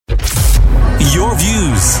Your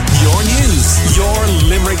views, your news, your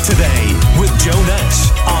Limerick Today with Joe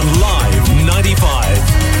Nash on Live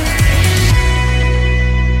 95.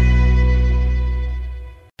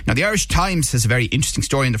 Now, the Irish Times has a very interesting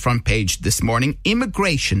story on the front page this morning.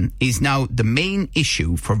 Immigration is now the main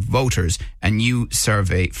issue for voters, and new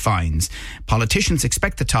survey finds. Politicians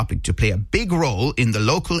expect the topic to play a big role in the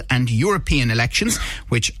local and European elections,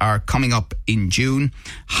 which are coming up in June.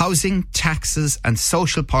 Housing, taxes and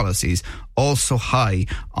social policies also high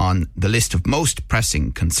on the list of most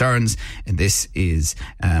pressing concerns. And this is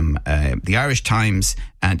the Irish Times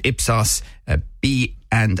and Ipsos B&A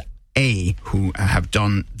who have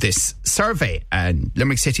done this survey. And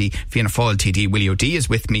Limerick City Fianna Fáil TD Willie O'D is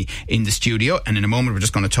with me in the studio, and in a moment we're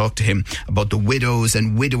just going to talk to him about the widows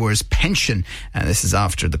and widowers pension. This is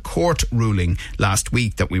after the court ruling last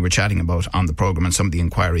week that we were chatting about on the programme and some of the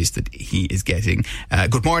inquiries that he is getting.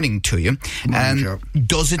 Good morning to you. Good morning, Joe.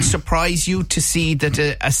 Does it surprise you to see that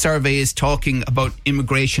a survey is talking about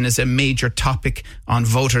immigration as a major topic on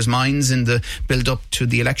voters' minds in the build-up to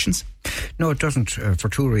the elections? No, it doesn't, for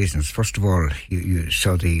two reasons. First of all, you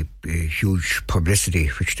saw the huge publicity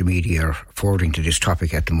which the media are affording to this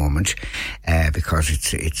topic at the moment, because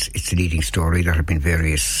it's a leading story. There have been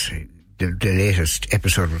various, the latest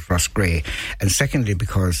episode with Ross Gray, and secondly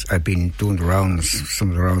because I've been doing the rounds, some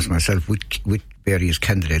of the rounds myself with various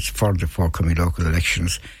candidates for the forthcoming local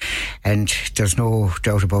elections, and there's no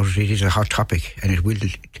doubt about it. It is a hot topic, and it will.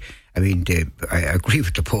 I mean, I agree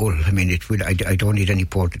with the poll. I mean, it will. I don't need any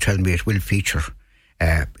poll to tell me it will feature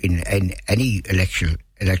in any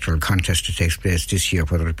electoral contest that takes place this year,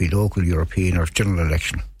 whether it be local, European or general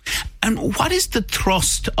election. And what is the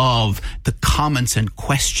thrust of the comments and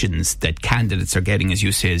questions that candidates are getting, as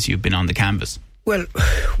you say, as you've been on the canvas? Well,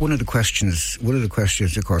 one of the questions, of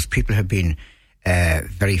course, people have been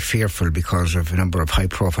very fearful because of a number of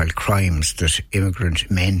high-profile crimes that immigrant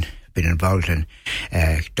men been involved in.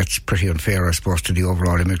 That's pretty unfair, I suppose, to the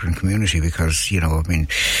overall immigrant community, because, you know, I mean,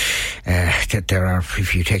 there are,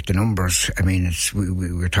 if you take the numbers, I mean,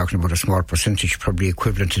 we're talking about a small percentage, probably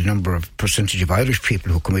equivalent to the percentage of Irish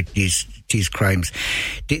people who commit these crimes.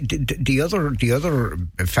 The other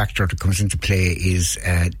factor that comes into play is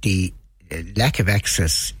the lack of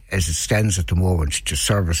access, as it stands at the moment, to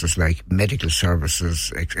services like medical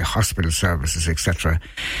services, hospital services, etc.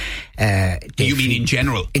 You mean in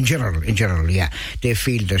general? In general, yeah. They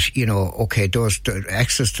feel that, you know, okay,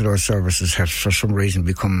 access to those services has for some reason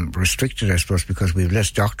become restricted, I suppose, because we have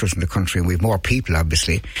less doctors in the country and we have more people,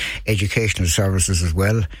 obviously. Educational services as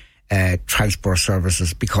well. Transport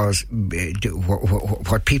services, because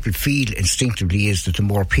what people feel instinctively is that the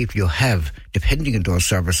more people you have depending on those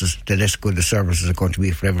services, the less good the services are going to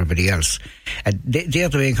be for everybody else. And they are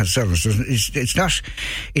the main concerns.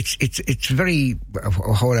 It's very,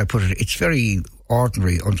 how would I put it, it's very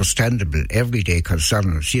ordinary, understandable, everyday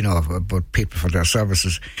concerns, you know, about people for their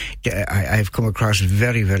services. I've come across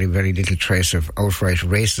very, very, very little trace of outright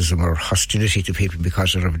racism or hostility to people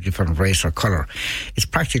because of a different race or colour. It's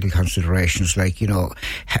practical considerations like, you know,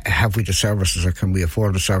 have we the services, or can we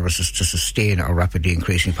afford the services to sustain our rapidly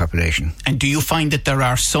increasing population? And do you find that there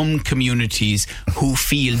are some communities who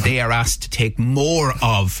feel they are asked to take more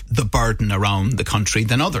of the burden around the country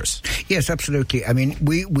than others? Yes, absolutely. I mean,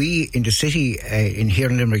 we in the city, here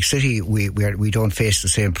in Limerick City, we don't face the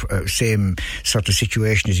same sort of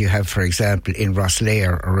situation as you have, for example, in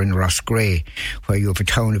Rosslare or in Rossgray, where you have a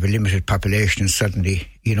town of a limited population and suddenly,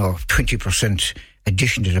 you know, 20%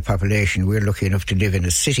 addition to the population. We're lucky enough to live in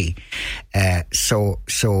a city. So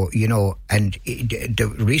you know, and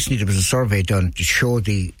recently there was a survey done to show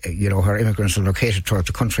you know, where immigrants are located throughout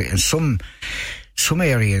the country, and some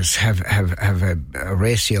areas have a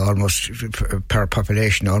ratio almost per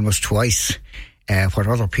population almost twice what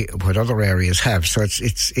other areas have. So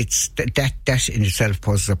it's that in itself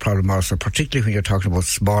poses a problem also, particularly when you're talking about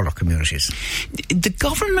smaller communities. The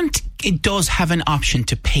government, it does have an option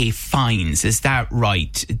to pay fines, is that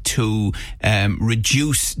right, to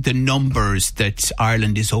reduce the numbers that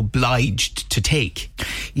Ireland is obliged to take?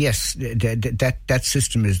 Yes, that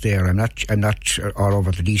system is there. I'm not all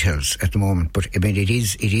over the details at the moment, but I mean it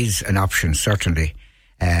is an option, certainly.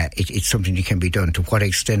 It's something that can be done. To what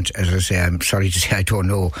extent, as I say, I'm sorry to say I don't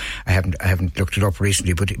know. I haven't looked it up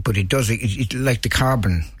recently, but it does. It like the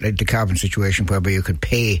carbon situation, whereby you can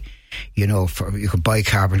pay, you know, you can buy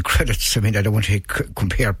carbon credits. I mean, I don't want to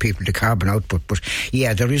compare people to carbon output, but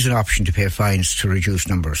yeah, there is an option to pay fines to reduce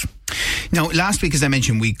numbers. Now, last week, as I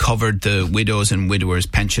mentioned, we covered the widows and widowers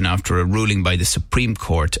pension after a ruling by the Supreme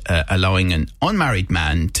Court allowing an unmarried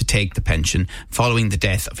man to take the pension following the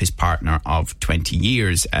death of his partner of 20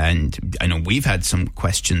 years. And I know we've had some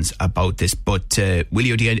questions about this, but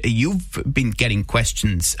Willie O'D, you've been getting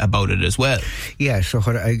questions about it as well. Yeah, so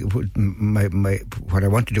what I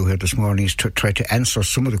want to do here this morning is to try to answer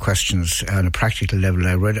some of the questions on a practical level.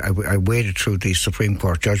 I waded through the Supreme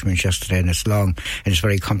Court judgment yesterday, and it's long and it's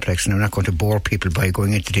very complex, and I'm not going to bore people by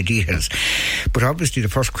going into the details. But obviously the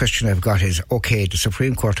first question I've got is, okay, the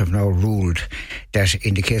Supreme Court have now ruled that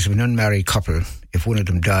in the case of an unmarried couple, if one of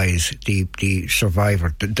them dies, the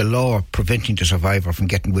survivor, the law preventing the survivor from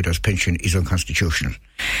getting widow's pension is unconstitutional.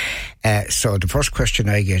 So the first question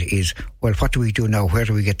I get is, well, what do we do now? Where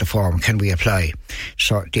do we get the form? Can we apply?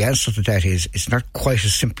 So the answer to that is, it's not quite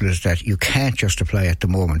as simple as that. You can't just apply at the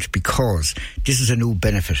moment, because this is a new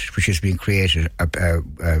benefit which is being created,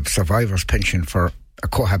 a survivor's pension for a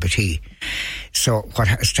cohabitee. So what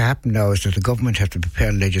has to happen now is that the government have to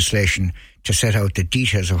prepare legislation to set out the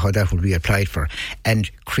details of how that will be applied for, and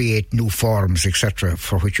create new forms, etc.,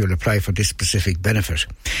 for which you'll apply for this specific benefit.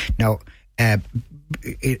 Now,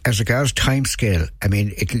 as regards time scale, I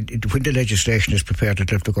mean, when the legislation is prepared,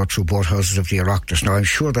 it'll have to go through both houses of the Oireachtas. Now, I'm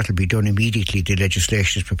sure that'll be done immediately the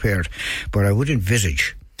legislation is prepared, but I would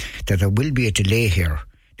envisage that there will be a delay here.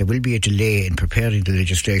 There will be a delay in preparing the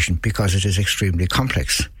legislation because it is extremely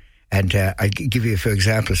complex. And I'll give you a few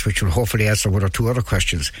examples which will hopefully answer one or two other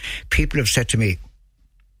questions. People have said to me,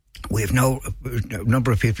 a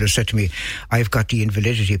number of people have said to me, I've got the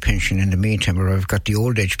invalidity pension in the meantime, or I've got the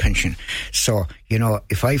old age pension. So,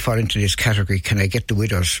 if I fall into this category, can I get the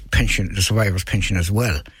widow's pension, the survivor's pension as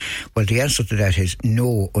well? Well, the answer to that is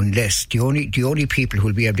no, unless the only people who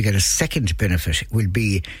will be able to get a second benefit will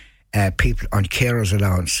be people on carers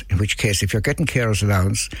allowance, in which case, if you're getting carers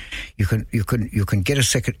allowance, you can get a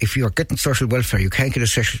second. If you're getting social welfare, you can't get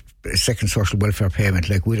a second social welfare payment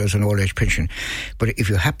like widows and old age pension. But if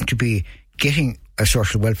you happen to be getting a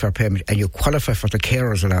social welfare payment and you qualify for the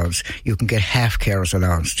carers allowance, you can get half carers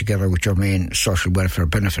allowance together with your main social welfare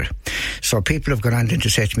benefit. So people have gone on then to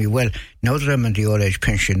say to me, well, now that I'm in the old age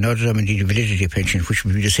pension, now that I'm in the invalidity pension, which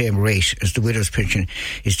would be the same rate as the widow's pension,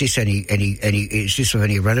 is this is this of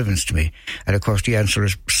any relevance to me? And of course the answer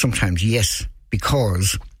is sometimes yes,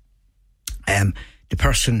 because the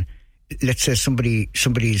person, let's say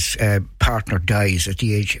somebody's partner dies at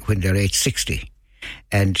the age when they're age 60.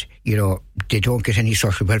 And, they don't get any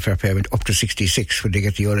social welfare payment up to 66 when they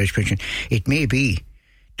get the old age pension. It may be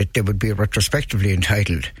that they would be retrospectively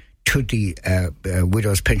entitled to the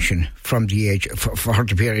widow's pension from the age for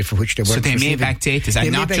the period for which they were. So they may backdate this,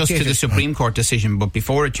 and not just to the Supreme Court decision, but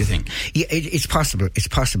before it, you think? Yeah, it's possible. It's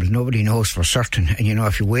possible. Nobody knows for certain. And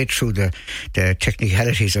if you wade through the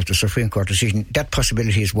technicalities of the Supreme Court decision, that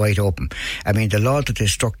possibility is wide open. I mean, the law that they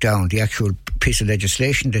struck down, the actual piece of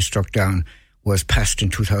legislation they struck down, was passed in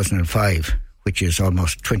 2005, which is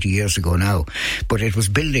almost 20 years ago now. But it was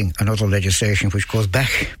building another legislation which goes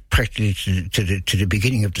back practically to the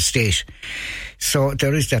beginning of the state. So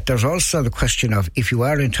there is that. There's also the question of, if you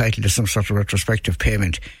are entitled to some sort of retrospective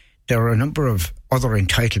payment, there are a number of other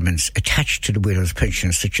entitlements attached to the widow's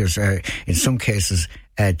pension, such as, in some cases,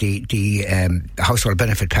 the household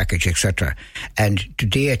benefit package, etc. And do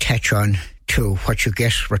they attach on to what you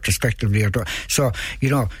get retrospectively? So,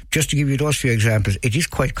 just to give you those few examples, it is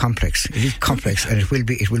quite complex. It is complex, and it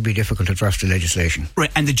will be difficult to draft the legislation.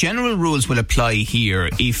 Right, and the general rules will apply here.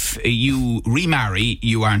 If you remarry,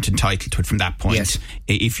 you aren't entitled to it from that point. Yes.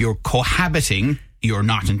 If you're cohabiting, you're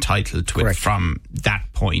not entitled to Correct. it from that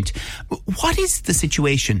point. What is the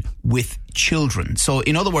situation with children? So,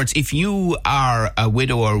 in other words, if you are a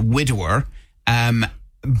widow or widower,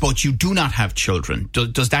 but you do not have children,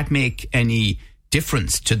 does that make any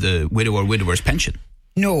difference to the widow or widower's pension?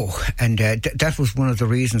 No, and that was one of the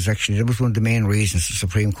reasons, actually. That was one of the main reasons the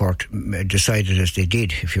Supreme Court decided as they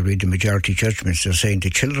did. If you read the majority judgments, they're saying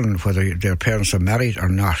the children, whether their parents are married or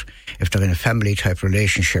not, if they're in a family-type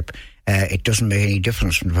relationship, it doesn't make any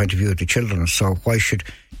difference from the point of view of the children. So why should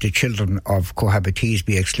the children of cohabitees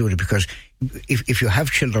be excluded? Because if you have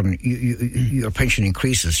children, your pension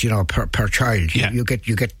increases, per child. Yeah. You get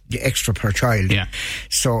the extra per child. Yeah.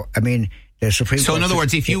 So, I mean, the Supreme Court. So, in other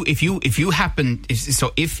words, if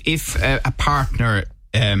a partner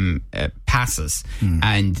passes,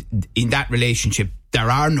 and in that relationship there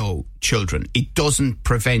are no children, it doesn't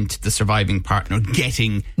prevent the surviving partner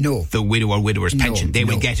getting the widow or widower's pension. They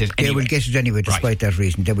will get it anyway. They will get it anyway, despite that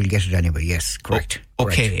reason. They will get it anyway, yes, correct.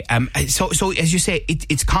 Okay, so as you say,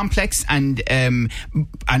 it's complex, and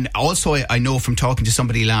also I know from talking to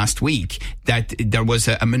somebody last week that there was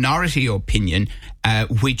a minority opinion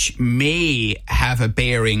which may have a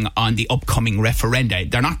bearing on the upcoming referenda.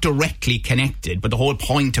 They're not directly connected, but the whole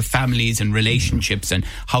point of families and relationships and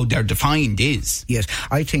how they're defined is. Yes,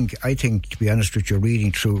 I think to be honest with you,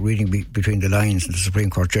 reading between the lines in the Supreme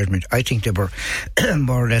Court judgment, I think they were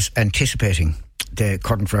more or less anticipating the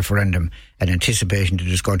current referendum and anticipating that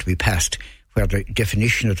it's going to be passed, where the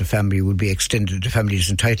definition of the family will be extended. The family is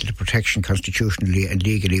entitled to protection constitutionally and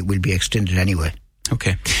legally, will be extended anyway.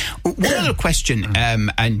 Okay. One other question,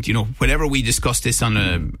 and you know, whenever we discuss this on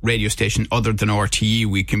a radio station other than RTE,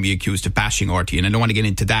 we can be accused of bashing RTE, and I don't want to get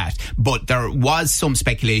into that, but there was some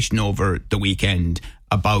speculation over the weekend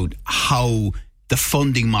about how the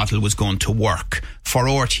funding model was going to work for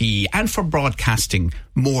RTE and for broadcasting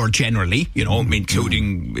more generally, you know,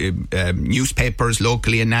 including newspapers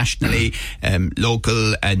locally and nationally,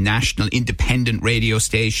 local and national independent radio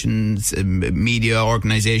stations, media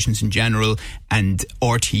organisations in general, and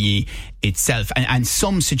RTE itself. And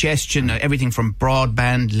some suggestion, everything from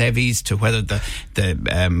broadband levies to whether the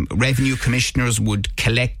revenue commissioners would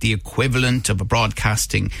collect the equivalent of a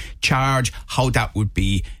broadcasting charge, how that would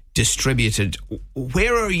be distributed.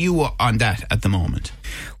 Where are you on that at the moment?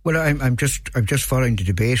 Well, I'm just following the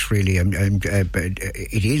debate, really.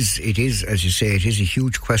 It is, as you say, it is a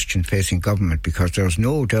huge question facing government, because there's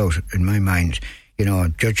no doubt in my mind, you know,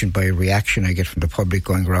 judging by a reaction I get from the public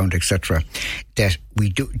going around, etc., that we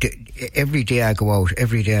do. Every day I go out,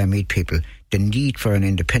 every day I meet people, the need for an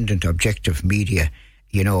independent, objective media,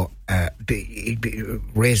 you know,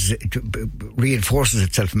 reinforces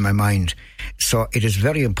itself in my mind. So it is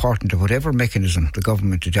very important that whatever mechanism the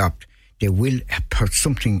government adopt, they will put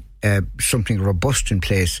something robust in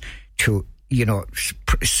place to, you know,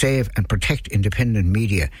 save and protect independent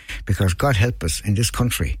media. Because God help us in this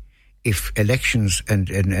country, if elections and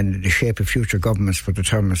the shape of future governments were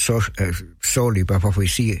determined solely by what we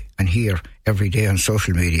see and hear every day on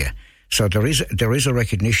social media. So there is a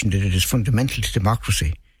recognition that it is fundamental to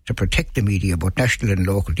democracy to protect the media, both national and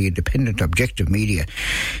local, the independent, objective media,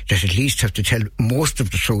 that at least have to tell most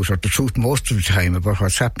of the truth, or the truth most of the time, about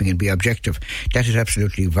what's happening and be objective. That is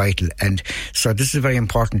absolutely vital. And so this is a very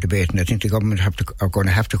important debate, and I think the government are going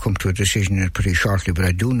to have to come to a decision in it pretty shortly. But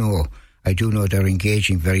I do know they're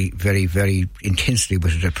engaging very, very, very intensely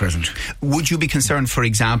with it at present. Would you be concerned, for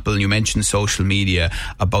example, you mentioned social media,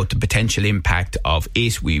 about the potential impact of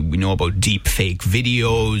it? We know about deep fake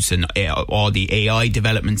videos and all the AI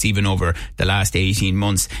developments even over the last 18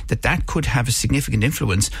 months, that could have a significant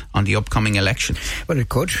influence on the upcoming election? Well, it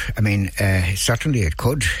could. I mean, certainly it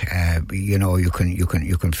could. You know, you can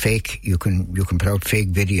put out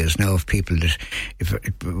fake videos now of people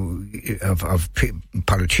of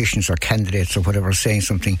politicians or candidates or whatever saying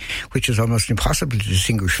something which is almost impossible to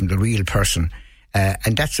distinguish from the real person.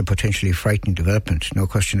 And that's a potentially frightening development, no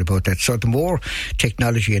question about that. So the more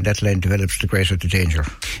technology in that line develops, the greater the danger.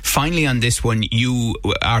 Finally, on this one, you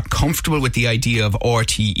are comfortable with the idea of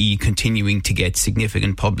RTE continuing to get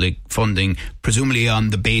significant public funding, presumably on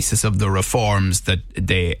the basis of the reforms that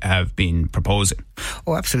they have been proposing?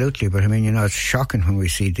 Oh, absolutely. But I mean, you know, it's shocking when we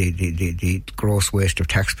see the gross waste of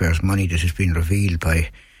taxpayers' money that has been revealed by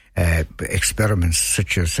experiments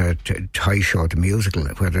such as Toy Show, the musical,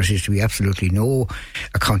 where there seems to be absolutely no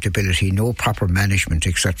accountability, no proper management,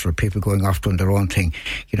 etc. People going off doing their own thing.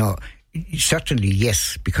 You know, certainly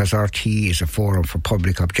yes, because RTE is a forum for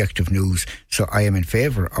public objective news. So I am in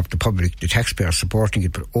favour of the public, the taxpayers supporting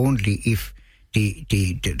it, but only if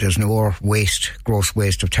there's no more gross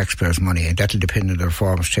waste of taxpayers' money, and that'll depend on the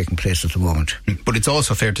reforms taking place at the moment. But it's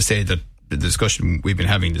also fair to say that the discussion we've been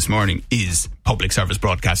having this morning is public service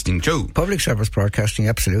broadcasting too. Public service broadcasting,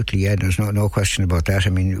 absolutely, yeah. There's no question about that. I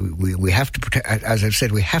mean, we have to protect, as I've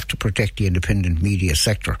said, we have to protect the independent media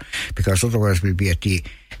sector, because otherwise we'll be at the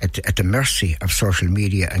mercy of social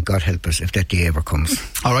media, and God help us if that day ever comes.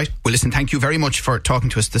 All right. Well, listen, thank you very much for talking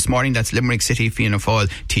to us this morning. That's Limerick City Fianna Fáil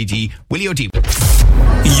TD Willie O'D.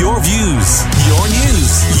 Your views, your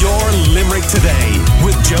news, your Limerick Today.